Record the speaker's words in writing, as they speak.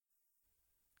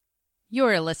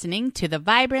You're listening to the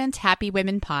Vibrant Happy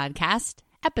Women podcast,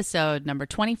 episode number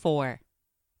 24.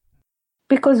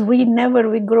 Because we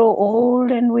grow old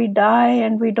and we die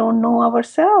and we don't know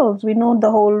ourselves. We know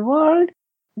the whole world,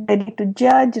 ready to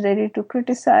judge, ready to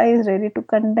criticize, ready to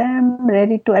condemn,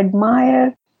 ready to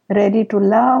admire, ready to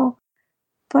love.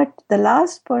 But the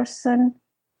last person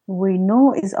we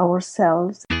know is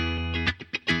ourselves.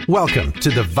 Welcome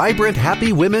to the Vibrant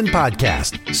Happy Women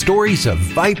podcast, stories of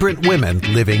vibrant women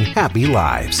living happy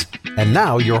lives. And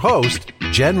now your host,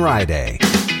 Jen Riday.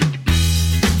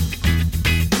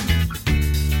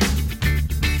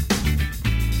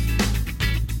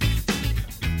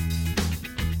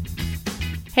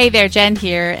 Hey there, Jen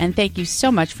here, and thank you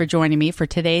so much for joining me for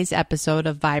today's episode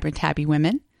of Vibrant Happy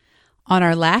Women. On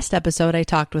our last episode, I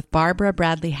talked with Barbara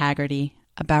Bradley Haggerty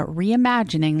about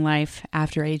reimagining life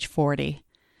after age 40.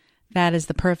 That is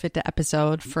the perfect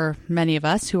episode for many of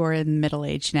us who are in middle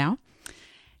age now.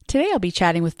 Today I'll be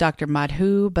chatting with Dr.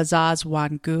 Madhu Bazaz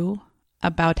Wangu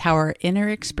about how our inner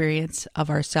experience of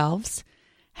ourselves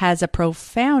has a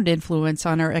profound influence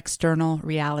on our external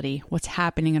reality, what's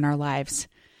happening in our lives.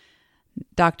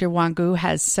 Dr. Wangu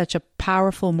has such a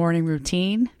powerful morning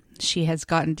routine. She has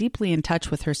gotten deeply in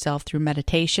touch with herself through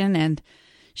meditation, and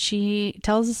she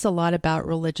tells us a lot about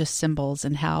religious symbols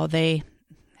and how they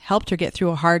helped her get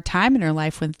through a hard time in her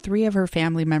life when 3 of her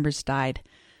family members died.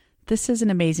 This is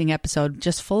an amazing episode,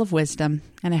 just full of wisdom,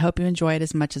 and I hope you enjoy it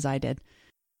as much as I did.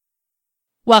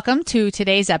 Welcome to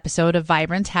today's episode of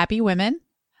Vibrant Happy Women.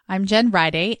 I'm Jen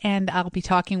Riday, and I'll be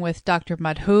talking with Dr.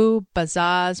 Madhu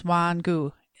Bazaz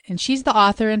Wangu, and she's the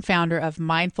author and founder of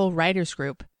Mindful Writers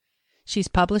Group. She's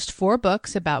published 4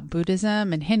 books about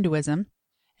Buddhism and Hinduism,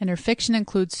 and her fiction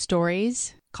includes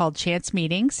stories called Chance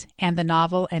Meetings and the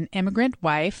novel An Immigrant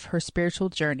Wife, Her Spiritual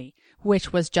Journey,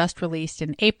 which was just released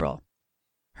in April.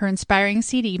 Her inspiring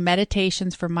CD,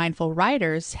 Meditations for Mindful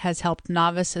Writers, has helped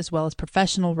novice as well as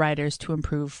professional writers to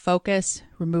improve focus,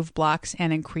 remove blocks,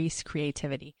 and increase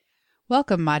creativity.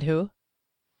 Welcome, Madhu.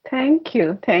 Thank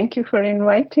you. Thank you for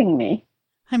inviting me.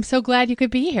 I'm so glad you could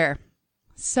be here.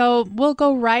 So we'll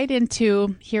go right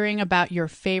into hearing about your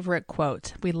favorite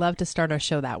quote. We love to start our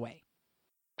show that way.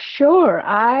 Sure.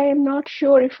 I'm not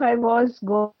sure if I was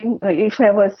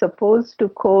supposed to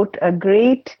quote a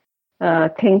great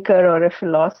thinker or a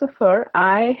philosopher.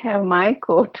 I have my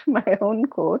quote, my own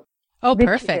quote. Oh,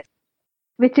 perfect.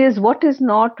 Which is, what is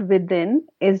not within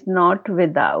is not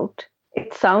without.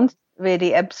 It sounds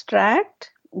very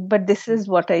abstract, but this is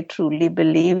what I truly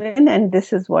believe in. And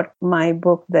this is what my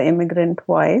book, The Immigrant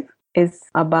Wife, is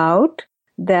about.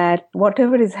 That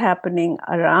whatever is happening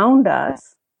around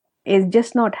us is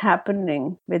just not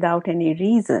happening without any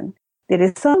reason. There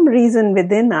is some reason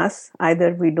within us,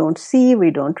 either we don't see, we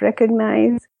don't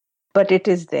recognize, but it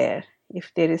is there.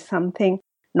 If there is something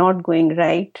not going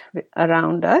right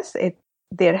around us,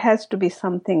 there has to be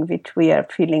something which we are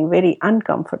feeling very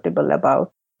uncomfortable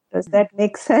about. Does that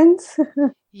make sense?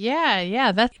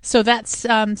 Yeah. That's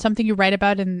something you write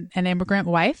about in An Immigrant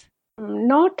Wife?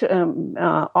 Not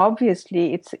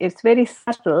obviously, it's very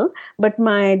subtle, but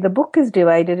the book is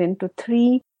divided into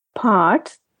 3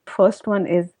 parts. First one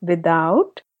is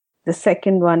without, the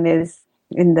second one is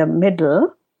in the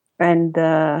middle, and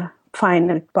the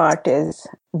final part is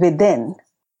within.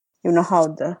 You know how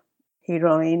the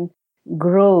heroine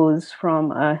grows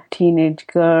from a teenage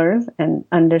girl and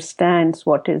understands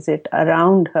what is it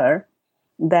around her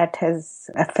that has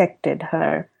affected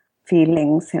her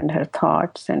feelings and her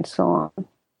thoughts and so on.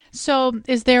 So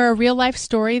is there a real life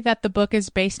story that the book is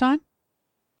based on?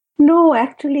 No,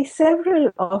 actually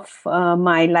several of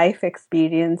my life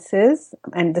experiences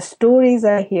and the stories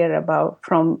I hear about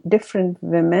from different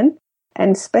women,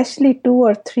 and especially 2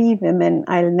 or 3 women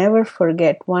I'll never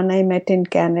forget. One I met in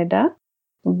Canada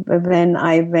when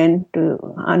I went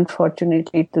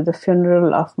unfortunately to the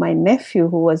funeral of my nephew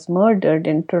who was murdered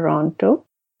in Toronto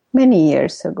many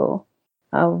years ago.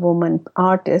 A woman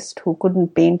artist who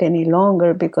couldn't paint any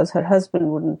longer because her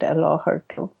husband wouldn't allow her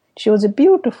to. She was a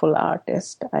beautiful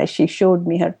artist. She showed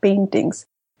me her paintings,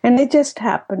 and I just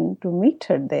happened to meet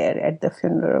her there at the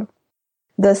funeral.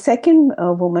 The second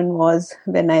woman was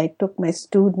when I took my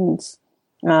students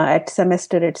at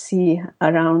semester at sea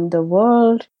around the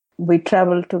world. We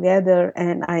traveled together,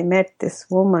 and I met this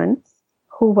woman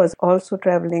who was also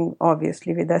traveling,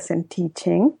 obviously, with us and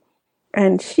teaching.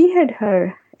 And she had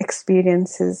her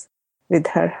experiences with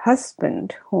her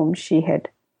husband, whom she had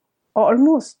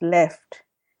almost left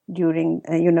during,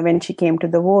 when she came to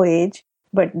the voyage.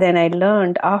 But then I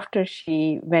learned after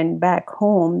she went back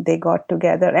home, they got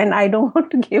together. And I don't want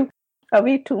to give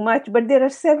away too much, but there are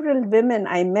several women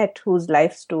I met whose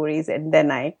life stories, and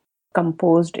then I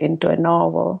composed into a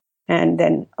novel. And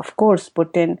then, of course,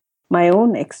 put in my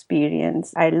own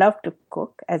experience. I love to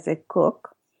cook as a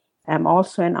cook. I'm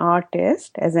also an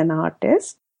artist as an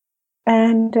artist.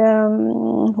 And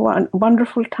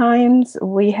wonderful times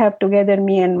we have together,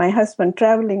 me and my husband,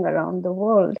 traveling around the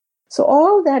world. So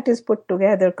all that is put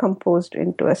together, composed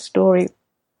into a story.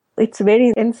 It's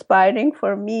very inspiring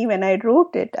for me. When I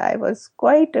wrote it, I was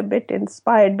quite a bit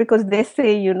inspired because they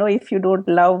say, if you don't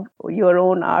love your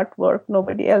own artwork,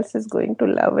 nobody else is going to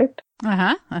love it.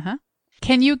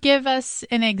 Can you give us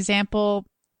an example,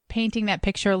 painting that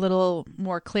picture a little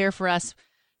more clear for us?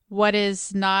 What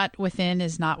is not within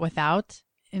is not without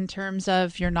in terms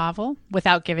of your novel,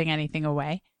 without giving anything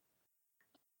away?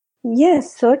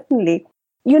 Yes, certainly.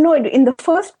 In the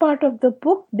first part of the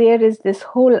book, there is this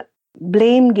whole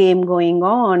blame game going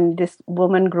on. This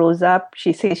woman grows up.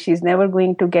 She says she's never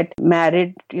going to get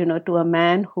married, to a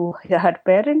man who her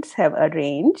parents have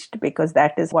arranged, because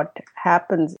that is what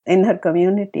happens in her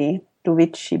community to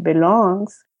which she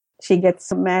belongs. She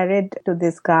gets married to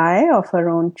this guy of her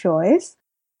own choice.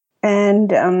 And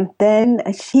then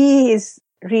she is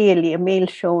really a male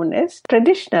chauvinist,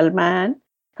 traditional man,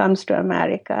 comes to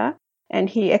America, and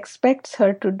he expects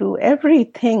her to do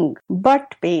everything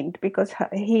but paint because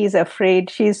he is afraid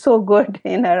she's so good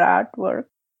in her artwork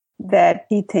that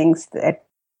he thinks that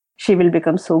she will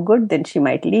become so good, then she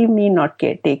might leave me, not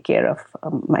take care of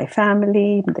my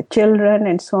family, the children,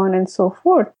 and so on and so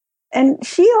forth. And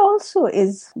she also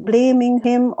is blaming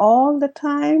him all the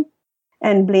time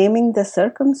and blaming the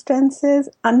circumstances,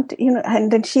 and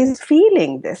then she's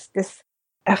feeling this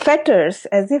fetters,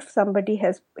 as if somebody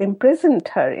has imprisoned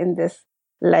her in this,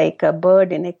 like a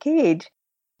bird in a cage,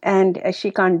 and she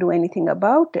can't do anything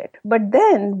about it. But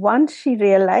then once she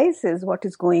realizes what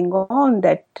is going on,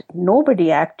 that nobody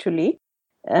actually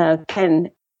can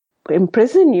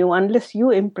imprison you unless you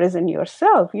imprison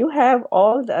yourself. You have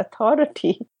all the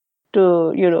authority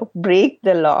to, break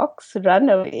the locks, run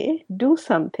away, do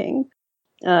something,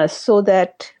 so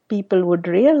that people would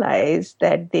realize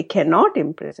that they cannot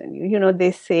imprison you.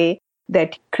 They say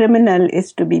that criminal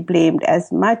is to be blamed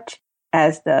as much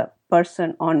as the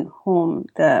person on whom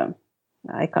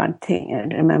I can't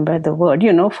remember the word,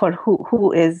 for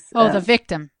who is... the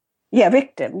victim. Yeah,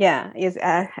 victim, yeah, is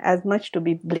as much to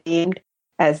be blamed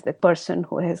as the person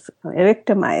who has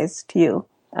victimized you,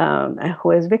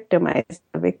 who has victimized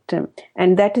the victim.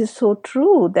 And that is so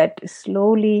true, that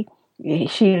slowly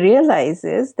she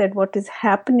realizes that what is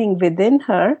happening within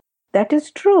her, that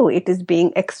is true. It is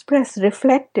being expressed,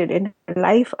 reflected in her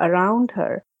life around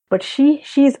her. But she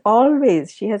had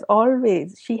always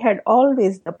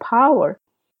the power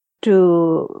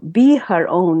to be her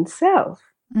own self.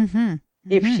 Mm-hmm.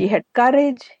 If she had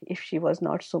courage, if she was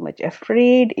not so much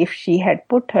afraid, if she had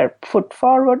put her foot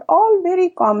forward, all very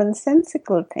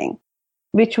commonsensical things,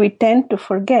 which we tend to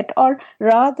forget or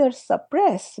rather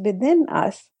suppress within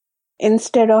us,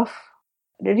 instead of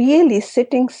really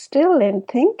sitting still and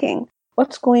thinking,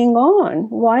 what's going on?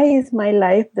 Why is my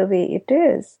life the way it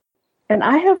is? And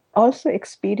I have also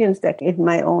experienced that in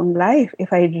my own life.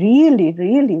 If I really,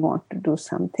 really want to do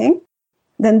something,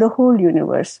 then the whole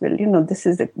universe will,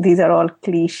 these are all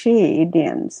cliche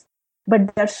idioms,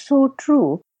 but they're so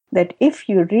true that if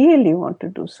you really want to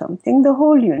do something, the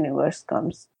whole universe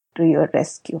comes to your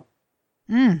rescue.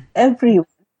 Everyone.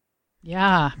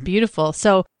 Yeah, beautiful.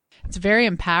 So it's very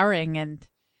empowering and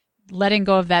letting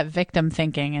go of that victim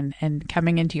thinking and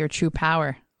coming into your true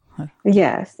power.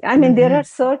 Yes. I mean, there are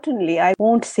certainly, I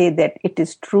won't say that it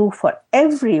is true for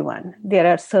everyone. There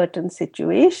are certain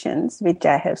situations which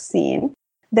I have seen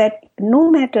that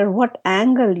no matter what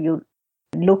angle you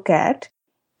look at,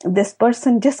 this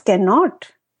person just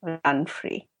cannot run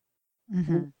free.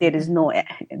 Mm-hmm. There is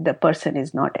the person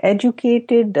is not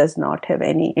educated, does not have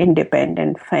any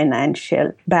independent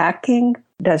financial backing,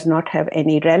 does not have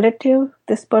any relative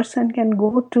this person can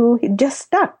go to. He's just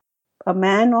stuck, a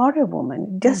man or a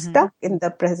woman, just stuck in the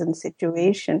present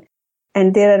situation.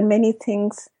 And there are many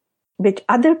things which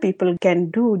other people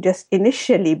can do just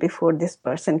initially before this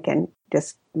person can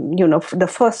just, the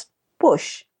first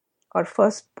push or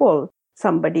first pull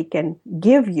somebody can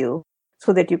give you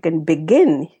so that you can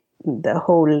begin the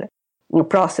whole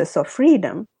process of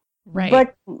freedom. Right.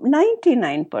 But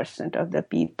 99% of the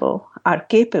people are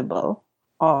capable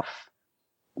of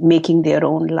making their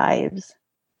own lives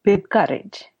with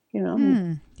courage,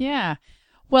 Yeah.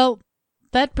 Well,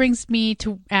 that brings me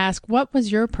to ask, what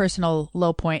was your personal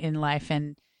low point in life,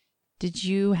 and did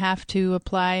you have to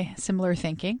apply similar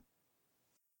thinking?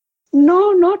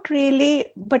 No, not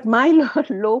really. But my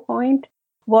low point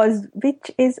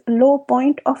which is a low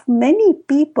point of many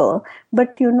people.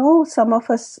 But some of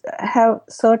us have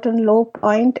certain low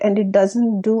point and it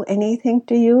doesn't do anything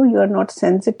to you. You're not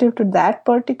sensitive to that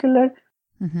particular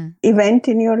event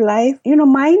in your life.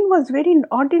 Mine was very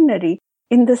ordinary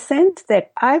in the sense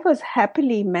that I was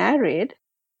happily married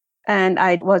and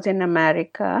I was in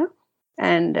America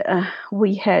and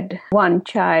we had one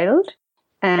child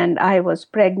and I was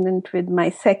pregnant with my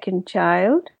second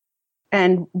child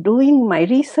and doing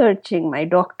researching my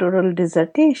doctoral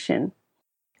dissertation.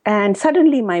 And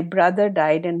suddenly my brother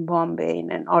died in Bombay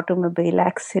in an automobile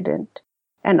accident.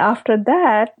 And after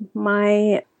that,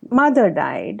 my mother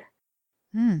died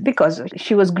because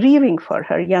she was grieving for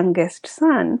her youngest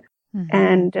son.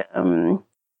 And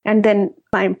then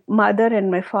my mother and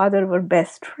my father were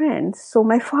best friends. So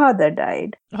my father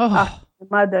died after my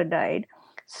mother died.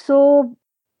 So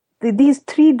these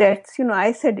three deaths,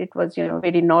 I said it was,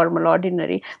 very normal,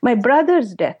 ordinary. My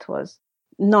brother's death was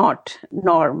not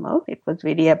normal. It was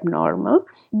very abnormal.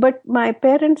 But my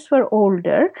parents were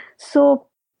older. So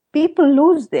people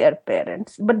lose their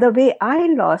parents. But the way I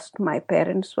lost my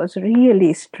parents was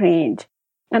really strange.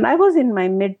 And I was in my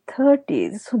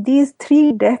mid-30s. So these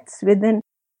three deaths within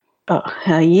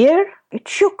a year, it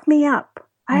shook me up.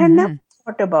 I had never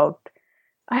thought about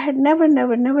I had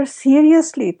never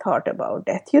seriously thought about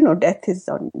death. Death is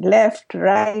on left,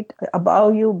 right,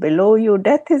 above you, below you.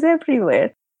 Death is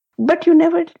everywhere. But you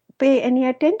never pay any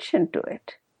attention to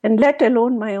it, and let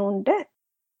alone my own death.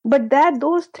 But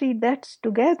those three deaths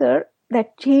together,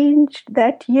 that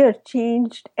year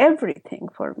changed everything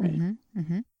for me.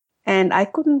 And I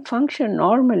couldn't function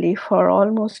normally for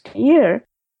almost a year.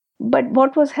 But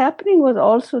what was happening was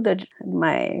also that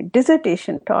my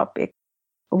dissertation topic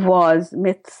was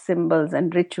myths, symbols,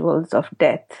 and rituals of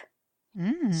death.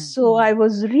 So I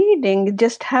was reading, it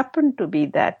just happened to be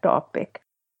that topic.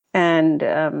 And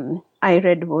I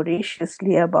read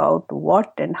voraciously about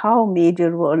what and how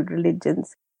major world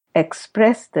religions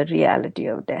express the reality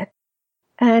of death.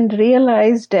 And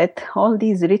realized that all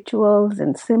these rituals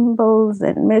and symbols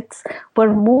and myths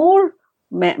were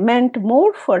meant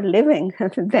more for living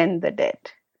than the dead.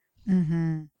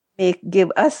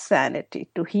 Give us sanity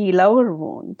to heal our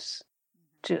wounds.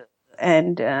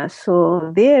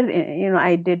 So there,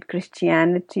 I did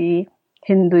Christianity,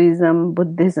 Hinduism,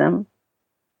 Buddhism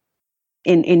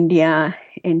in India,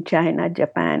 in China,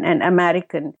 Japan,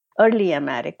 and early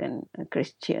American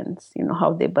Christians,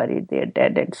 how they buried their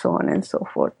dead and so on and so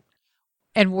forth.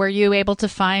 And were you able to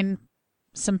find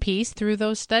some peace through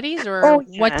those studies, or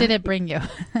what did it bring you?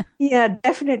 Yeah,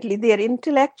 definitely. Their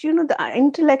intellect, the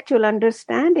intellectual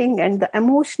understanding and the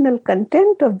emotional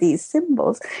content of these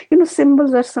symbols.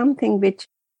 Symbols are something which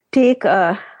take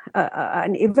an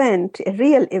event, a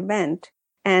real event,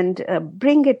 and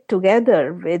bring it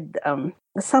together with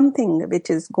something which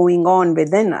is going on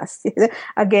within us.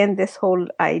 Again, this whole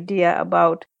idea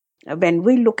about when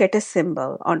we look at a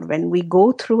symbol or when we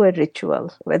go through a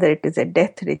ritual, whether it is a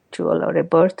death ritual or a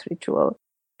birth ritual,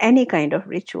 any kind of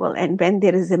ritual, and when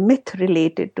there is a myth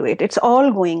related to it, it's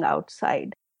all going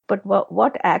outside. But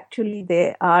what actually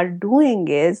they are doing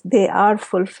is they are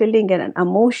fulfilling an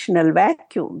emotional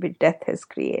vacuum which death has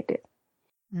created.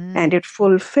 And it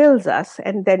fulfills us.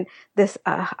 And then this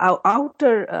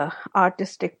outer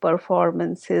artistic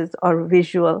performances or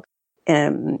visual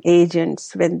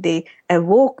agents, when they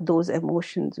evoke those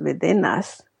emotions within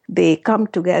us, they come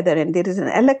together and there is an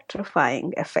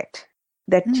electrifying effect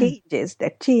that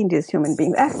changes human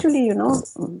beings. Actually,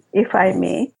 if I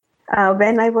may,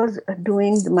 when I was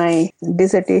doing my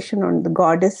dissertation on the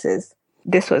goddesses,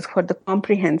 this was for the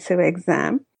comprehensive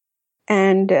exam,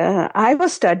 and I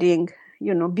was studying,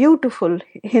 beautiful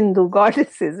Hindu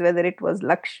goddesses, whether it was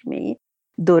Lakshmi,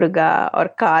 Durga, or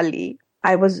Kali.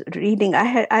 I was reading,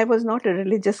 I was not a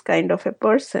religious kind of a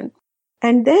person.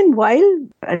 And then while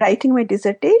writing my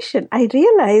dissertation, I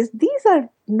realized these are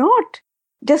not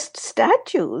just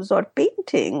statues or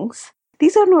paintings.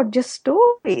 These are not just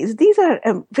stories. These are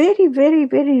very, very,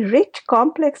 very rich,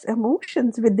 complex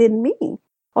emotions within me.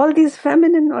 All these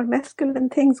feminine or masculine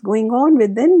things going on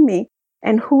within me.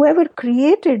 And whoever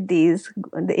created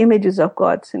the images of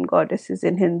gods and goddesses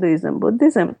in Hinduism,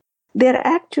 Buddhism, they're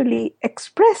actually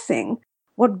expressing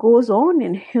what goes on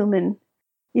in human,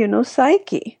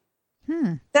 psyche.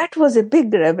 That was a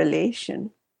big revelation.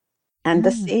 And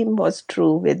the same was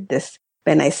true with this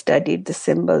when I studied the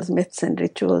symbols, myths, and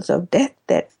rituals of death,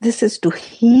 that this is to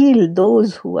heal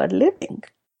those who are living.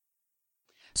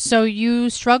 So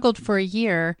you struggled for a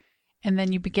year, and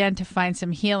then you began to find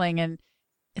some healing. And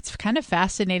it's kind of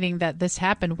fascinating that this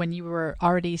happened when you were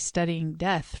already studying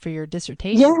death for your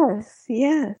dissertation.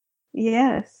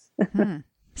 Yes.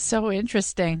 So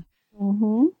interesting.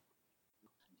 Mm-hmm.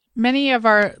 Many of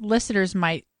our listeners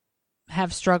might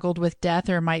have struggled with death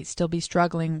or might still be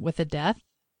struggling with a death.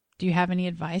 Do you have any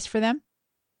advice for them?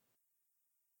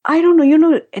 I don't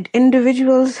know.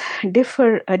 Individuals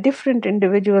differ. Different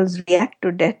individuals react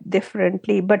to death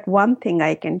differently. But one thing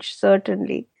I can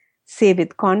certainly say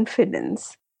with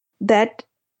confidence that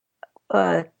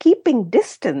keeping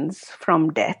distance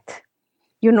from death.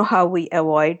 You know how we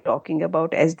avoid talking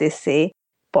about, as they say,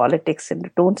 politics,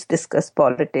 and don't discuss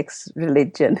politics,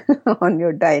 religion on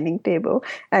your dining table,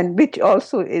 and which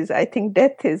also is, I think,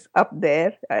 death is up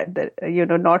there,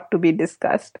 not to be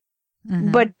discussed.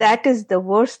 Mm-hmm. But that is the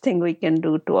worst thing we can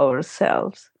do to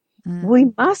ourselves. Mm-hmm.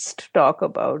 We must talk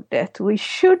about death. We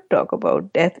should talk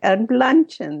about death at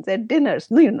luncheons, at dinners.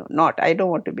 No, not. I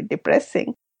don't want to be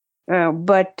depressing.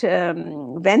 But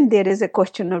when there is a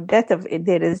question of death,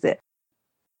 there is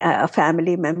a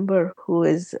family member who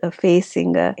is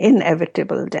facing an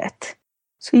inevitable death.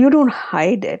 So you don't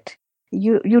hide it.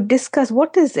 You discuss,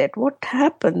 what is it? What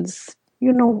happens?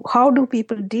 How do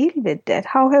people deal with death?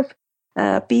 How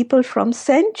have people from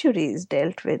centuries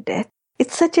dealt with death?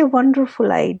 It's such a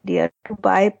wonderful idea to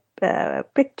buy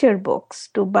picture books,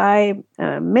 to buy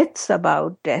myths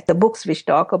about death, the books which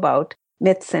talk about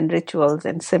myths and rituals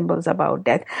and symbols about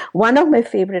death. One of my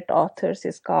favorite authors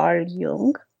is Carl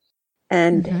Jung.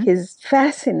 And his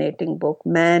fascinating book,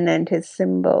 Man and His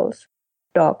Symbols,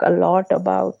 talk a lot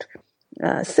about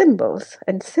symbols.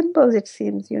 And symbols, it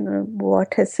seems,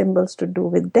 what has symbols to do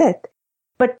with death?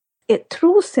 But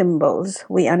through symbols,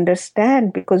 we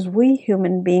understand, because we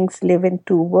human beings live in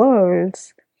two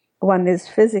worlds. One is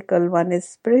physical, one is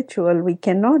spiritual. We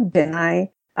cannot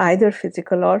deny either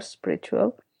physical or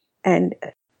spiritual. And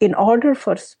in order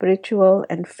for spiritual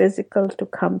and physical to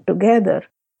come together,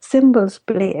 symbols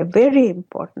play a very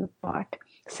important part.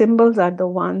 Symbols are the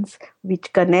ones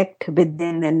which connect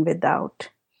within and without.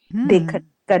 They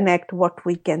connect what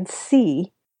we can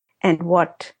see and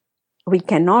what we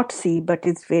cannot see, but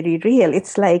it's very real.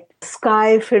 It's like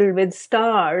sky filled with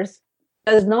stars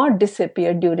does not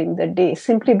disappear during the day.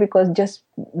 Simply because just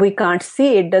we can't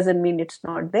see it doesn't mean it's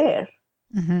not there.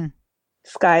 Mm-hmm.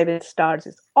 Sky with stars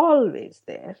is always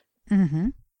there. Mm-hmm.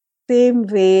 Same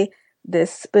way,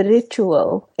 this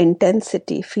spiritual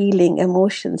intensity, feeling,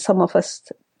 emotion, some of us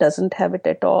doesn't have it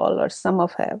at all, or some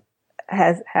of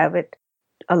have it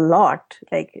a lot,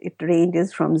 like it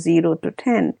ranges from 0 to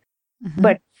 10. Mm-hmm.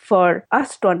 But for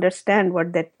us to understand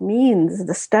what that means,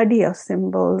 the study of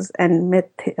symbols and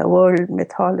world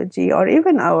mythology, or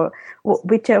even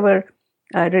whichever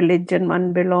religion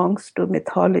one belongs to,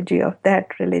 mythology of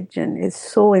that religion is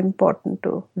so important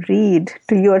to read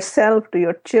to yourself, to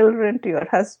your children, to your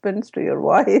husbands, to your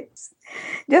wives,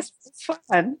 just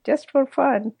for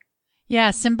fun.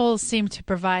 Yeah, symbols seem to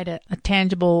provide a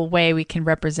tangible way we can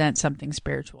represent something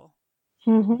spiritual.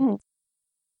 Mm-hmm.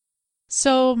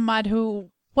 So, Madhu,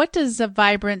 what does a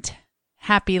vibrant,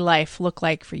 happy life look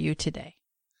like for you today?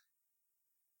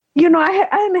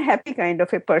 I'm a happy kind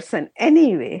of a person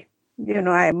anyway.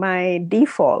 My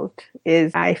default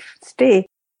is I stay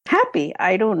happy.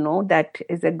 I don't know,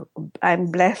 I'm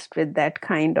blessed with that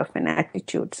kind of an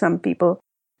attitude. Some people,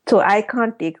 so I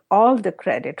can't take all the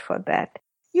credit for that.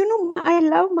 I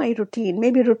love my routine.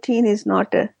 Maybe routine is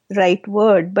not a right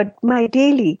word, but my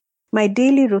daily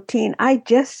routine,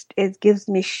 it gives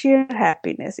me sheer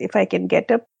happiness. If I can get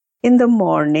up in the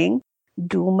morning,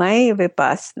 do my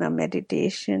Vipassana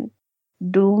meditation,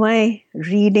 do my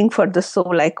reading for the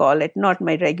soul, I call it, not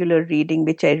my regular reading,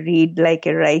 which I read like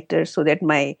a writer so that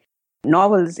my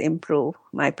novels improve,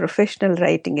 my professional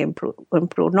writing improve,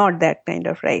 not that kind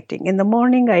of writing. In the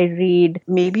morning, I read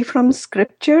maybe from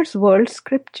scriptures, world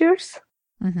scriptures.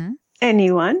 Mm-hmm.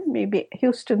 Anyone, maybe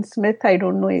Houston Smith, I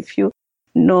don't know if you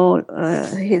know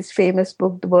his famous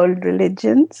book, The World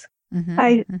Religions. Mm-hmm.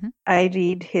 I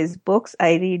read his books.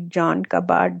 I read John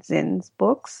Kabat-Zinn's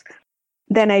books.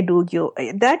 Then I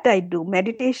do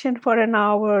meditation for an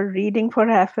hour, reading for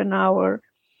half an hour,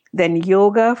 then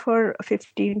yoga for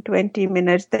 15, 20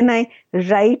 minutes. Then I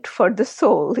write for the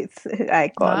soul.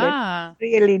 I call it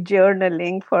really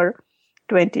journaling for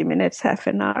 20 minutes, half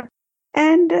an hour.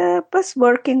 And was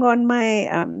working on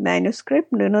my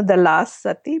manuscript, the last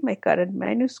Sati, my current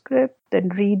manuscript,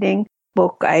 and reading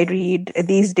book. I read,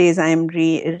 these days I'm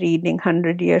reading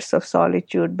 100 Years of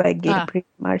Solitude by Gabriel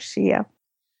Garcia.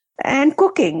 And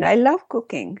cooking. I love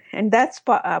cooking. And that's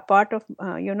part of,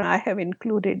 I have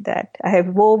included that. I have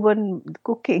woven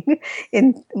cooking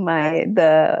in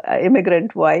the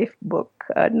Immigrant Wife book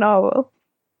novel.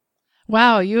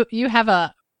 Wow, you have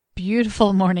a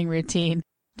beautiful morning routine.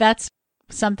 That's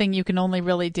something you can only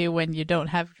really do when you don't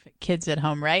have kids at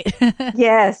home, right?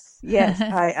 Yes, yes,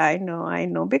 I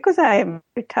know, because I am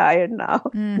retired now.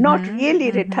 Not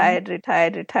really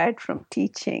retired from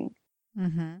teaching.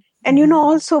 And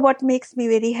also what makes me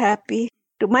very happy,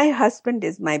 my husband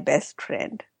is my best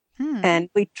friend, and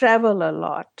we travel a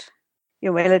lot.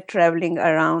 We're traveling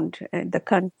around the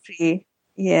country,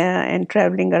 and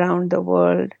traveling around the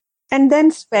world. And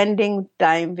then spending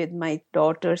time with my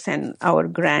daughters and our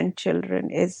grandchildren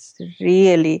is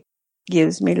really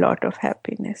gives me a lot of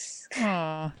happiness.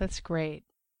 Oh, that's great.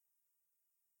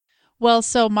 Well,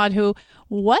 so Madhu,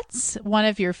 what's one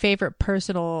of your favorite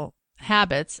personal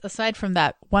habits, aside from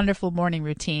that wonderful morning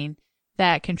routine,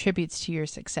 that contributes to your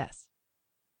success?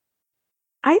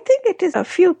 I think it is a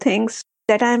few things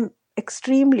that I'm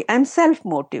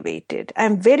self-motivated.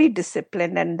 I'm very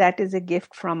disciplined, and that is a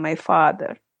gift from my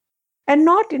father. And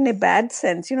not in a bad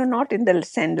sense, not in the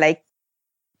sense like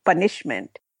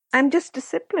punishment. I'm just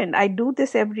disciplined. I do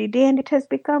this every day, and it has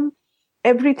become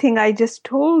everything I just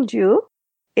told you.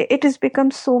 It has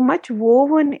become so much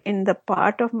woven in the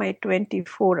part of my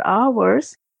 24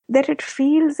 hours that it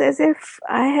feels as if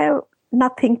I have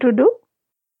nothing to do.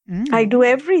 I do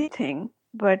everything,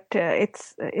 but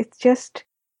it's just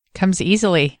comes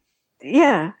easily.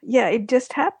 Yeah, it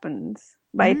just happens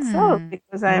by itself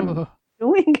because I'm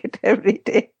doing it every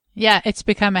day. Yeah, it's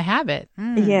become a habit.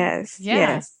 Yes.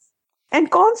 And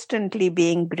constantly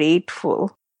being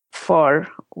grateful for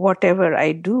whatever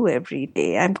I do every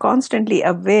day. I'm constantly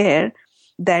aware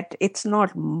that it's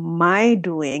not my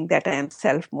doing, that I am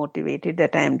self-motivated,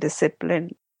 that I am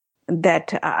disciplined,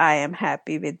 that I am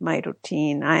happy with my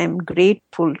routine. I am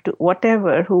grateful to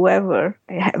whoever,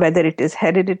 whether it is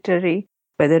hereditary,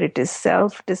 whether it is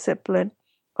self-discipline,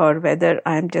 or whether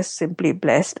I'm just simply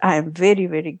blessed. I am very,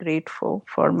 very grateful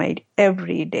for my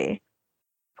every day,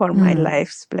 for my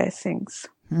life's blessings.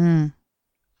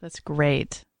 That's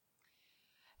great.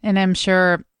 And I'm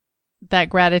sure that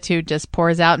gratitude just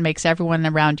pours out and makes everyone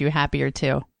around you happier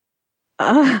too.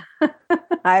 I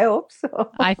hope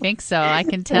so. I think so. I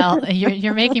can tell.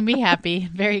 You're making me happy.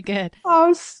 Very good.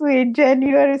 Oh, sweet Jen,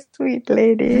 you are a sweet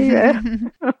lady.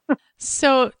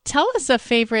 So tell us a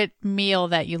favorite meal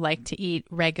that you like to eat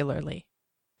regularly.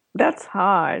 That's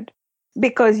hard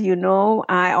because,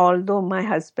 although my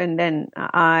husband and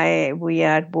we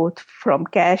are both from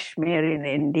Kashmir in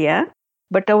India,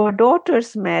 but our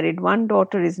daughters married. One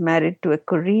daughter is married to a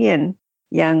Korean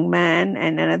young man,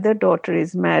 and another daughter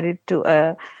is married to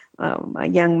a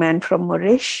young man from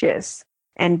Mauritius.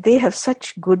 And they have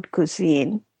such good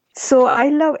cuisine. So I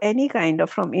love any kind of,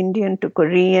 from Indian to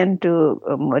Korean to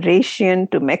Mauritian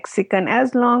to Mexican,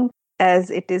 as long as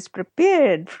it is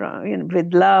prepared from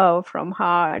with love from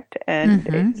heart,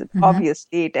 and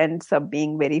obviously it ends up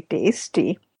being very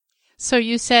tasty. So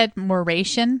you said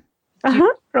Mauritian?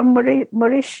 From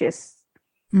Mauritius.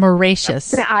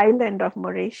 Mauritius. The island of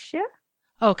Mauritius.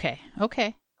 Okay.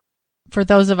 For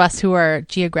those of us who are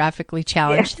geographically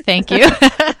challenged, thank you.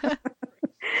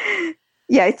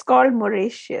 Yeah, it's called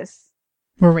Mauritius.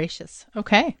 Mauritius.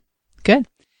 Okay, good.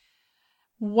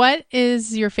 What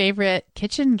is your favorite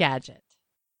kitchen gadget?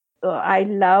 I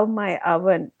love my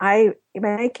oven. When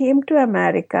I came to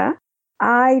America,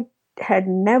 I had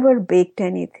never baked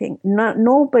anything.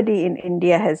 Nobody in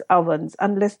India has ovens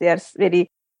unless they are very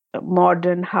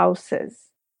modern houses.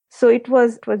 So it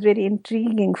was very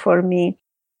intriguing for me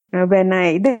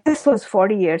this was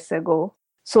 40 years ago.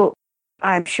 So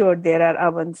I'm sure there are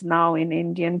ovens now in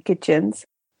Indian kitchens,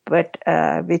 but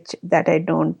which that I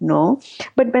don't know.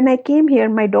 But when I came here,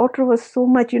 my daughter was so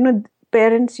much,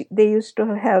 parents, they used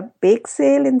to have bake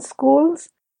sale in schools,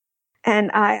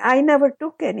 and I never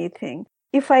took anything.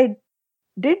 If I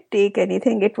did take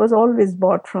anything, it was always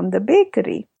bought from the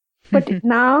bakery. But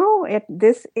now at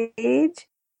this age,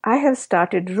 I have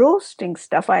started roasting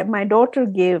stuff. My daughter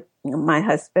gave my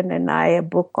husband and I a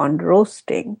book on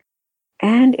roasting,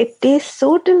 and it tastes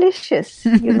so delicious,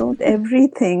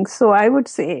 everything. So I would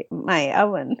say my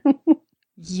oven.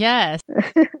 Yes.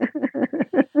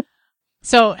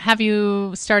 So have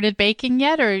you started baking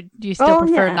yet, or do you still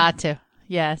prefer not to?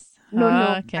 Yes.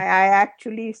 No. Okay. I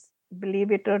actually,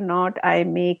 believe it or not, I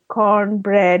make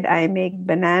cornbread, I make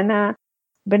banana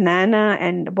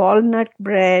and walnut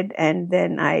bread, and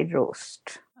then I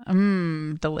roast.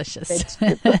 Delicious.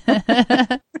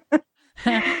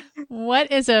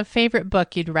 What is a favorite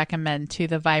book you'd recommend to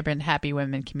the Vibrant Happy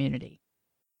Women community?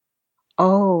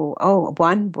 Oh,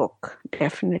 one book,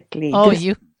 definitely. Oh,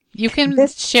 you can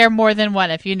share more than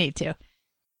one if you need to.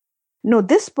 No,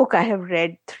 this book I have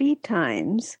read 3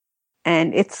 times,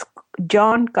 and it's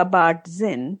John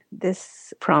Kabat-Zinn,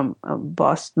 this from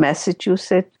Boston,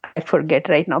 Massachusetts. I forget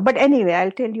right now. But anyway,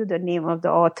 I'll tell you the name of the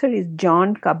author is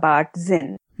John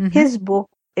Kabat-Zinn. Mm-hmm. His book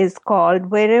is called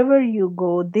Wherever You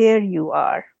Go, There You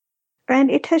Are.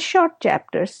 And it has short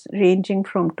chapters ranging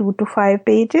from 2 to 5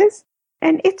 pages.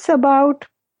 And it's about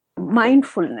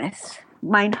mindfulness,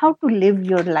 how to live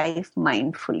your life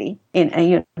mindfully in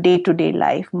your day-to-day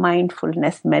life,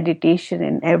 mindfulness, meditation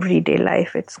in everyday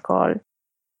life, it's called.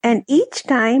 And each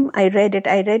time I read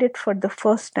it for the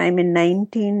first time in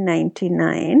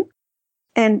 1999.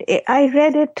 And I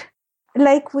read it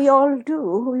like we all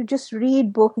do. We just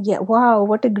read book. Yeah, wow,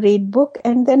 what a great book.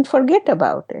 And then forget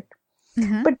about it.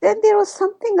 Mm-hmm. But then there was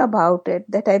something about it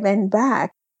that I went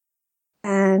back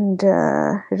and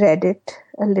read it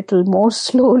a little more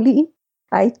slowly.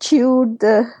 I chewed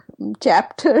the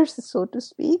chapters, so to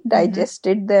speak,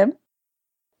 digested them.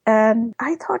 And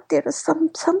I thought there was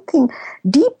something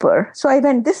deeper. So I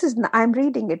went, I'm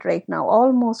reading it right now,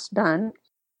 almost done.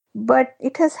 But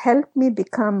it has helped me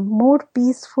become more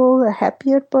peaceful, a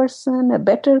happier person, a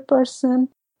better person.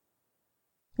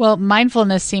 Well,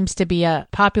 mindfulness seems to be a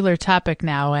popular topic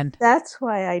now. And that's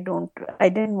why I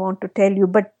didn't want to tell you,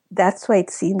 but that's why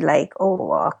it seemed like,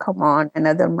 oh, come on,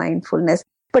 another mindfulness.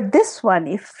 But this one,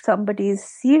 if somebody is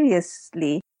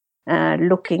seriously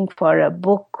looking for a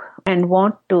book and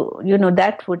want to,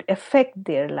 that would affect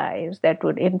their lives, that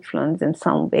would influence in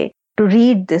some way, to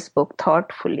read this book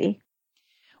thoughtfully.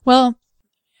 Well,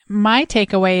 my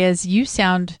takeaway is you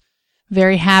sound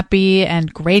very happy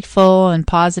and grateful and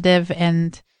positive,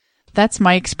 and that's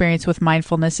my experience with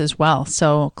mindfulness as well.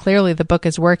 So clearly the book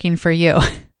is working for you.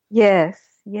 Yes,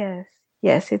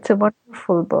 it's a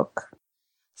wonderful book.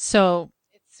 So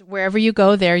it's Wherever You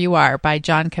Go, There You Are by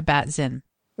John Kabat-Zinn.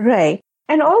 Right.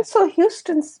 And also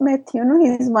Houston Smith,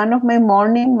 he's one of my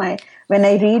when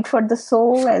I read for the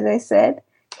soul, as I said,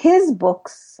 his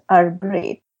books are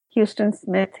great. Houston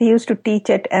Smith, he used to teach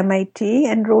at MIT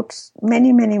and wrote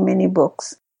many, many, many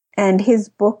books. And his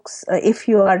books, if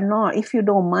you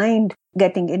don't mind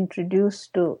getting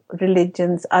introduced to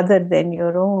religions other than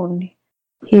your own,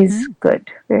 he's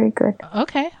good, very good.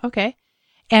 Okay.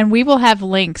 And we will have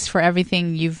links for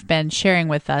everything you've been sharing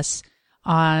with us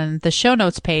on the show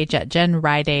notes page at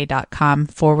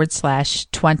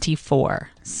jenriday.com/24.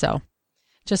 So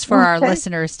just for our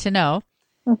listeners to know.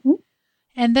 Mm-hmm.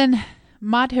 And then,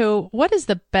 Madhu, what is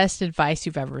the best advice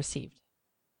you've ever received?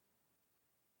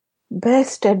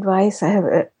 Best advice I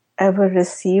have ever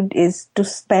received is to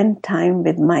spend time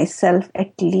with myself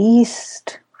at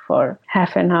least for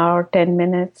half an hour, 10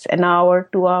 minutes, an hour,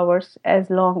 2 hours,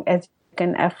 as long as you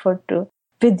can afford to,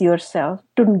 with yourself,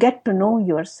 to get to know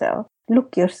yourself.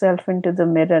 Look yourself into the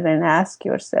mirror and ask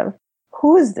yourself,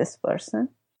 who is this person?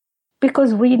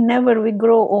 Because we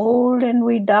grow old and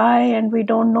we die and we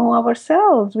don't know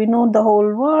ourselves. We know the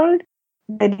whole world,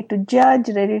 ready to judge,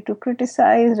 ready to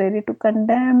criticize, ready to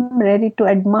condemn, ready to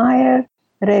admire,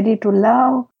 ready to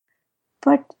love.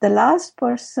 But the last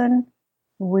person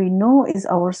we know is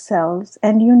ourselves.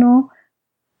 And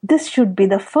this should be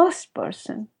the first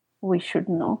person we should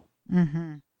know.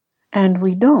 Mm-hmm. And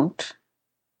we don't.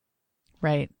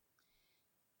 Right.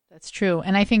 That's true.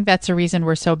 And I think that's a reason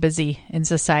we're so busy in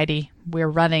society. We're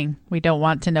running. We don't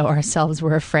want to know ourselves.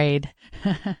 We're afraid.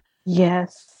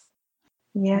 Yes.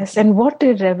 And what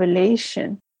a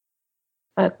revelation.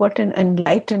 What an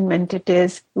enlightenment it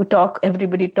is.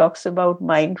 Everybody talks about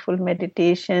mindful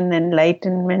meditation,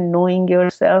 enlightenment, knowing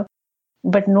yourself,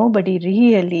 but nobody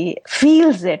really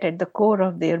feels it at the core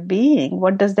of their being.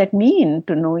 What does that mean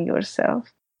to know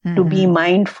yourself? Mm-hmm. To be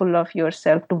mindful of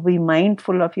yourself, to be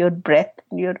mindful of your breath,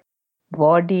 your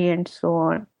body, and so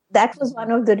on. That was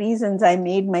one of the reasons I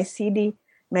made my CD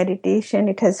meditation.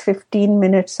 It has 15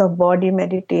 minutes of body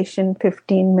meditation,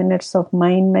 15 minutes of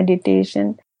mind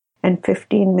meditation, and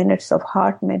 15 minutes of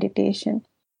heart meditation.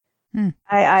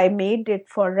 I made it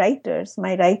for writers,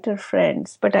 my writer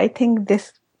friends, but I think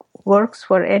this works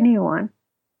for anyone.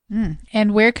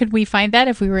 And where could we find that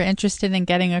if we were interested in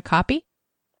getting a copy?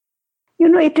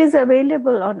 It is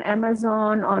available on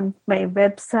Amazon, on my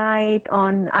website,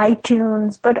 on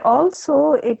iTunes, but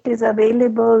also it is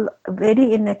available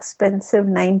very inexpensive,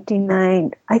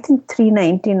 $99, I think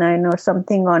 $3.99 or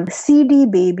something on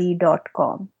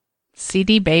cdbaby.com.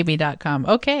 cdbaby.com.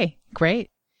 Okay,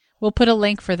 great. We'll put a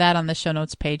link for that on the show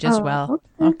notes page as well.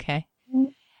 Okay.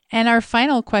 And our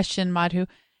final question, Madhu,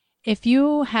 if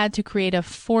you had to create a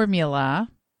formula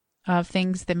of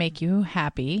things that make you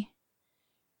happy,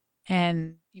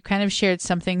 and you kind of shared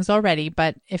some things already,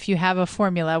 but if you have a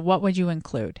formula, what would you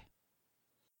include?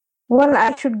 Well,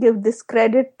 I should give this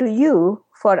credit to you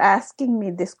for asking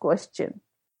me this question.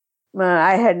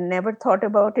 I had never thought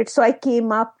about it. So I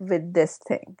came up with this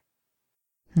thing.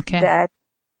 Okay. That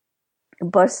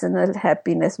personal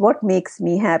happiness, what makes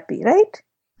me happy, right?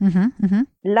 Mm-hmm. Mm-hmm.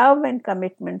 Love and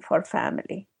commitment for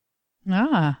family.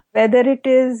 Whether it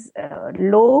is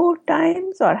low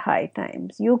times or high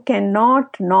times, you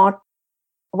cannot not,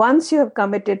 once you have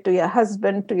committed to your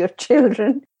husband, to your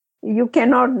children, you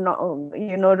cannot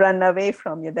run away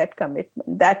from that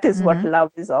commitment. That is what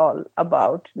love is all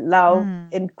about. Love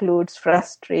includes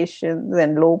frustrations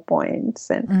and low points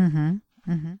and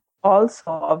also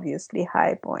obviously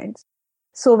high points.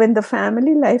 So when the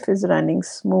family life is running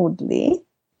smoothly,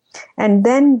 and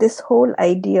then this whole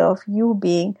idea of you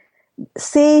being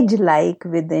sage-like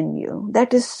within you,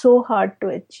 that is so hard to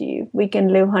achieve. We can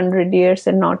live 100 years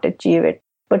and not achieve it,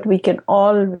 but we can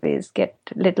always get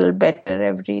a little better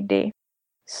every day.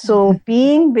 So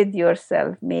being with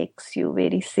yourself makes you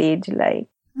very sage-like,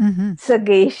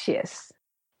 sagacious.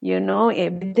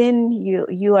 Within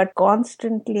you are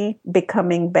constantly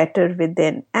becoming better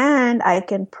within. And I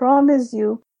can promise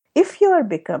you, if you are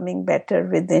becoming better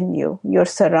within you, your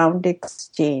surroundings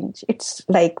change. It's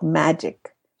like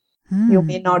magic. You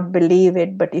may not believe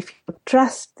it, but if you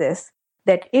trust this,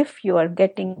 that if you are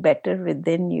getting better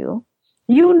within you,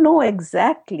 you know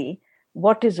exactly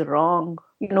what is wrong.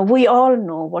 We all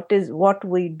know what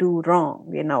we do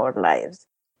wrong in our lives.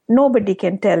 Nobody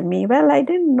can tell me, well, I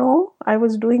didn't know I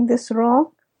was doing this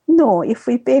wrong. No, if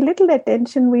we pay little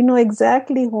attention, we know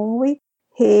exactly whom we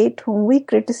hate, whom we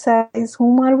criticize,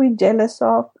 whom are we jealous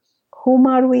of, whom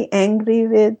are we angry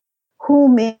with, who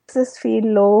makes us feel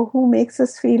low, who makes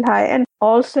us feel high, and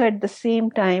also at the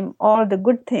same time, all the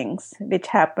good things which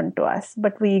happen to us.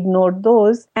 But we ignore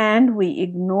those, and we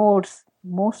ignore,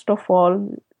 most of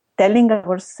all, telling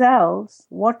ourselves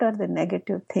what are the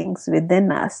negative things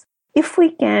within us. If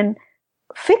we can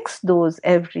fix those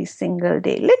every single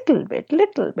day, little bit,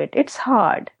 it's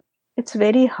hard. It's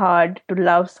very hard to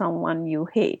love someone you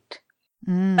hate.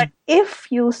 But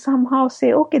if you somehow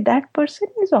say, okay, that person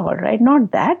is all right,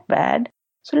 not that bad.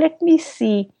 So let me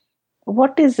see,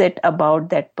 what is it about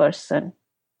that person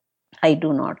I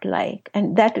do not like?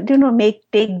 And that,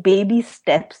 take baby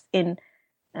steps in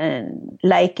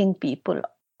liking people,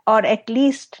 or at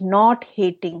least not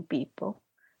hating people.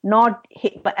 Not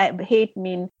hate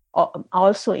mean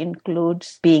also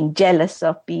includes being jealous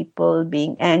of people,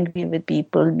 being angry with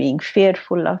people, being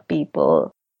fearful of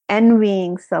people,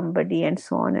 envying somebody, and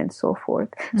so on and so forth.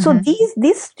 So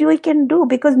these we can do,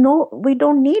 because we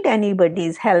don't need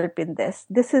anybody's help in this.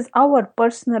 This is our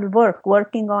personal work,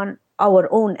 working on our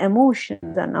own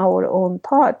emotions and our own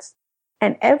thoughts.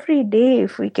 And every day,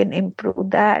 if we can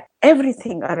improve that,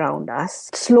 everything around us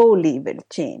slowly will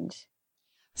change.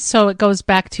 So it goes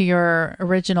back to your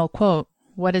original quote,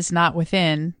 what is not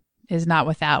within is not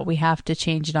without. We have to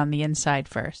change it on the inside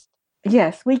first.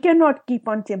 Yes, we cannot keep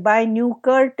on buy new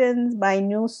curtains, buy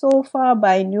new sofa,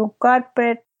 buy new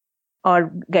carpet,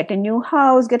 or get a new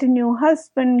house, get a new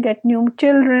husband, get new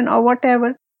children, or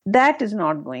whatever. That is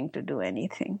not going to do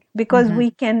anything, because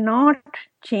we cannot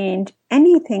change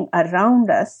anything around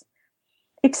us.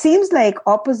 It seems like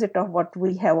opposite of what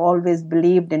we have always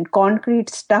believed in. Concrete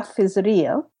stuff is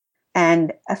real,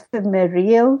 and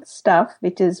ephemeral stuff,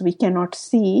 which is we cannot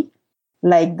see,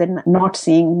 like the not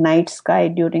seeing night sky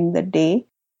during the day,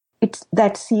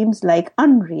 that seems like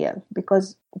unreal,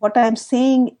 because what I'm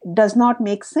saying does not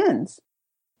make sense.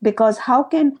 Because how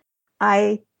can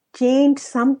I change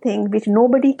something which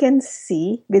nobody can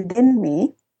see within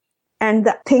me, and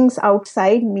the things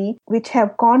outside me which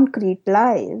have concrete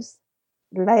lives,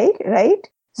 right?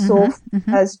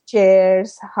 Sofas,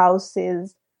 chairs,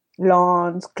 houses,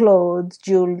 lawns, clothes,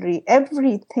 jewelry,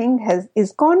 everything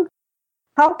is gone.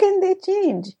 How can they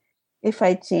change if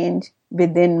I change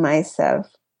within myself?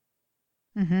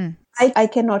 I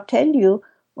cannot tell you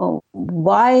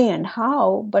why and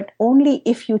how, but only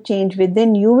if you change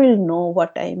within, you will know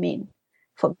what I mean.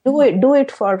 Do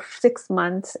it for 6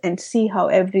 months and see how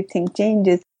everything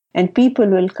changes, and people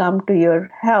will come to your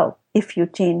help if you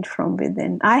change from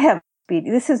within.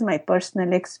 This is my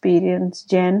personal experience,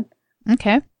 Jen.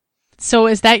 Okay. So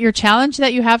is that your challenge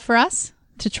that you have for us,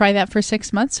 to try that for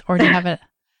 6 months, or do you have it?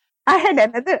 I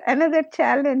had another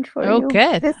challenge for you. Oh,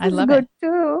 good. This I is love good it.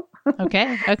 too.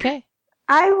 Okay.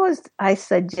 I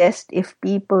suggest if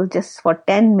people just for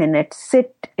 10 minutes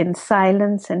sit in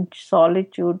silence and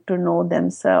solitude to know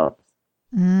themselves.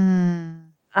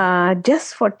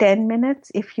 Just for 10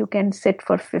 minutes, if you can sit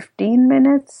for 15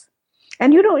 minutes.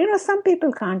 And some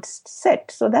people can't sit,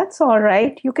 so that's all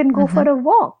right. You can go for a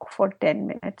walk for 10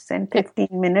 minutes and 15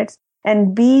 minutes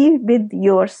and be with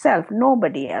yourself.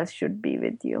 Nobody else should be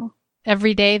with you.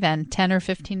 every day then, 10 or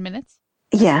 15 minutes?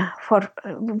 Yeah, for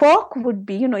walk would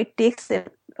be, it takes a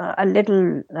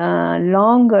little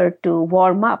longer to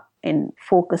warm up in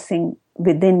focusing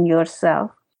within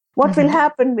yourself. What will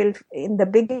happen in the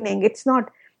beginning, it's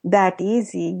not that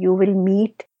easy. You will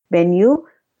meet when you,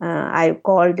 I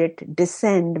called it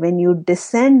descend. When you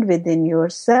descend within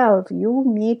yourself, you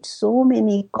meet so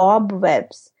many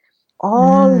cobwebs.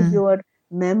 All your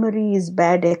memories,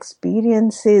 bad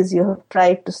experiences you have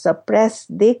tried to suppress,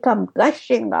 they come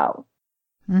gushing out.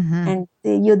 And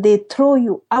they throw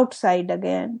you outside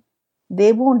again.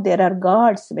 They won't. There are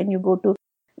guards. When you go to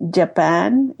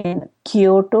Japan, in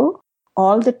Kyoto,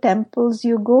 all the temples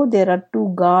you go, there are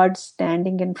 2 guards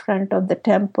standing in front of the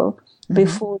temple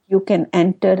before you can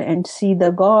enter and see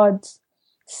the gods,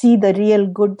 see the real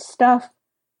good stuff.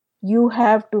 You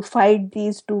have to fight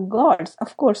these 2 gods,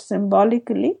 of course,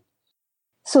 symbolically.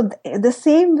 So the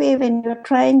same way, when you're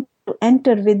trying to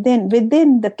enter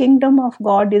within the kingdom of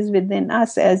God is within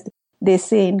us, as they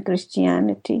say in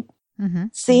Christianity.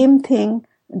 Same thing,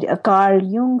 Carl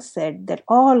Jung said that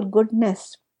all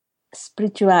goodness,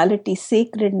 spirituality,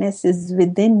 sacredness is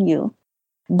within you.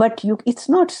 But it's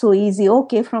not so easy.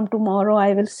 Okay, from tomorrow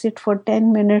I will sit for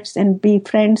 10 minutes and be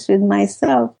friends with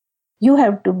myself. You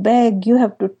have to beg, you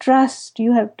have to trust,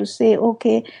 you have to say,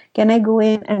 okay, can I go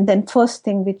in? And then first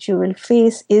thing which you will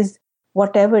face is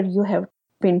whatever you have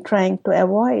been trying to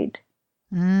avoid.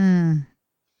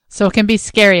 So it can be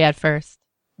scary at first.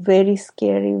 Very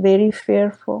scary, very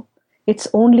fearful. It's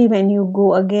only when you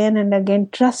go again and again,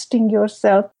 trusting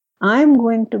yourself, I'm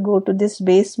going to go to this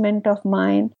basement of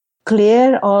mine,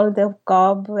 clear all the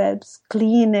cobwebs,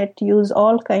 clean it, use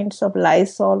all kinds of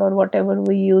Lysol or whatever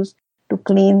we use to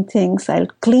clean things. I'll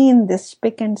clean this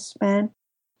spick and span,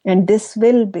 and this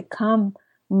will become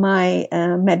my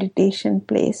meditation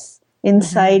place.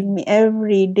 Inside me,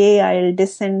 every day I'll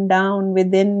descend down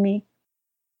within me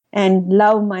and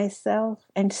love myself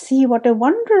and see what a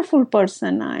wonderful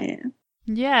person I am.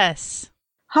 Yes.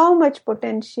 How much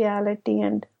potentiality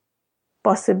and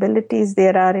possibilities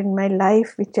there are in my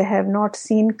life which I have not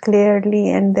seen clearly,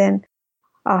 and then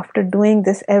after doing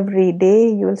this every day,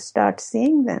 you will start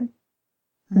seeing them.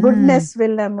 Goodness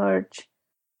will emerge.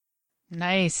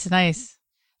 Nice. It's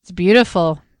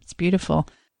beautiful.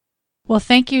 Well,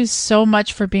 thank you so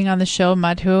much for being on the show,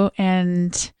 Madhu.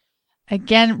 And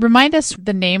again, remind us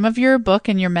the name of your book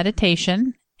and your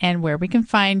meditation and where we can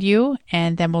find you,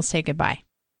 and then we'll say goodbye.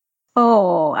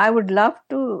 Oh, I would love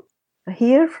to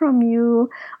hear from you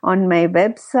on my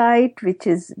website, which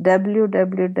is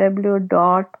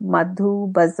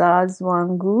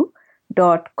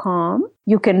www.madhubazazwangu.com.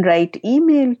 You can write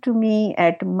email to me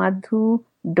at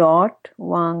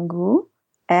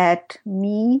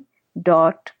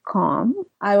madhu.wangu@me.com.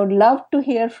 I would love to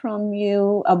hear from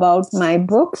you about my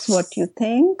books, what you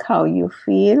think, how you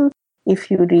feel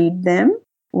if you read them.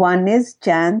 One is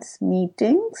Chance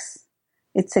Meetings.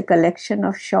 It's a collection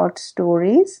of short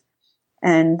stories.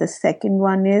 And the second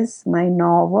one is my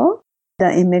novel,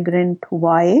 The Immigrant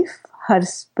Wife, Her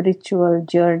Spiritual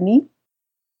Journey.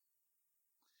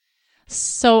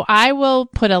 So I will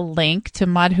put a link to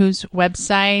Madhu's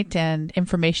website and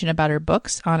information about her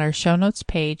books on our show notes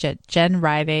page at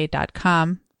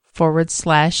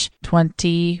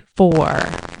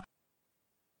jenriday.com/24.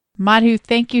 Madhu,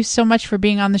 thank you so much for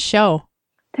being on the show.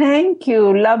 Thank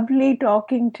you. Lovely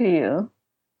talking to you.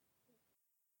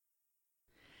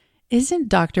 Isn't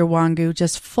Dr. Wangu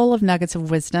just full of nuggets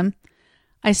of wisdom?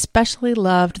 I especially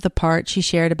loved the part she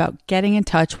shared about getting in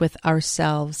touch with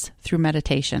ourselves through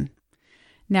meditation.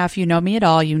 Now, if you know me at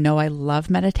all, you know I love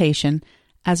meditation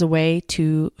as a way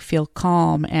to feel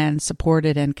calm and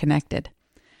supported and connected.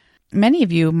 Many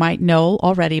of you might know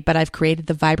already, but I've created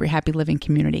the Vibrant Happy Living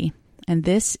community. And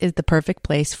this is the perfect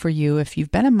place for you if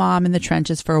you've been a mom in the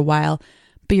trenches for a while,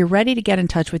 but you're ready to get in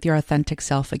touch with your authentic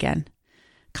self again.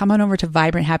 Come on over to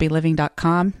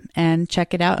vibranthappyliving.com and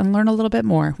check it out and learn a little bit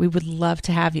more. We would love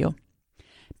to have you.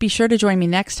 Be sure to join me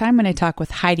next time when I talk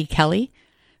with Heidi Kelly,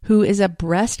 who is a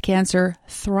breast cancer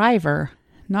thriver,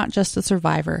 not just a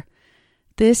survivor.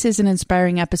 This is an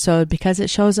inspiring episode because it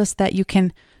shows us that you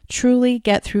can truly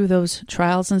get through those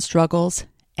trials and struggles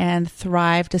and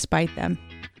thrive despite them.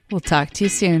 We'll talk to you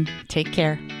soon. Take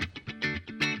care.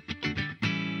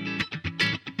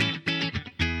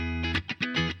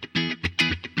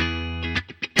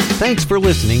 Thanks for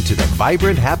listening to the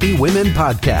Vibrant Happy Women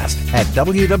podcast at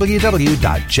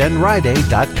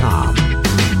www.jenriday.com.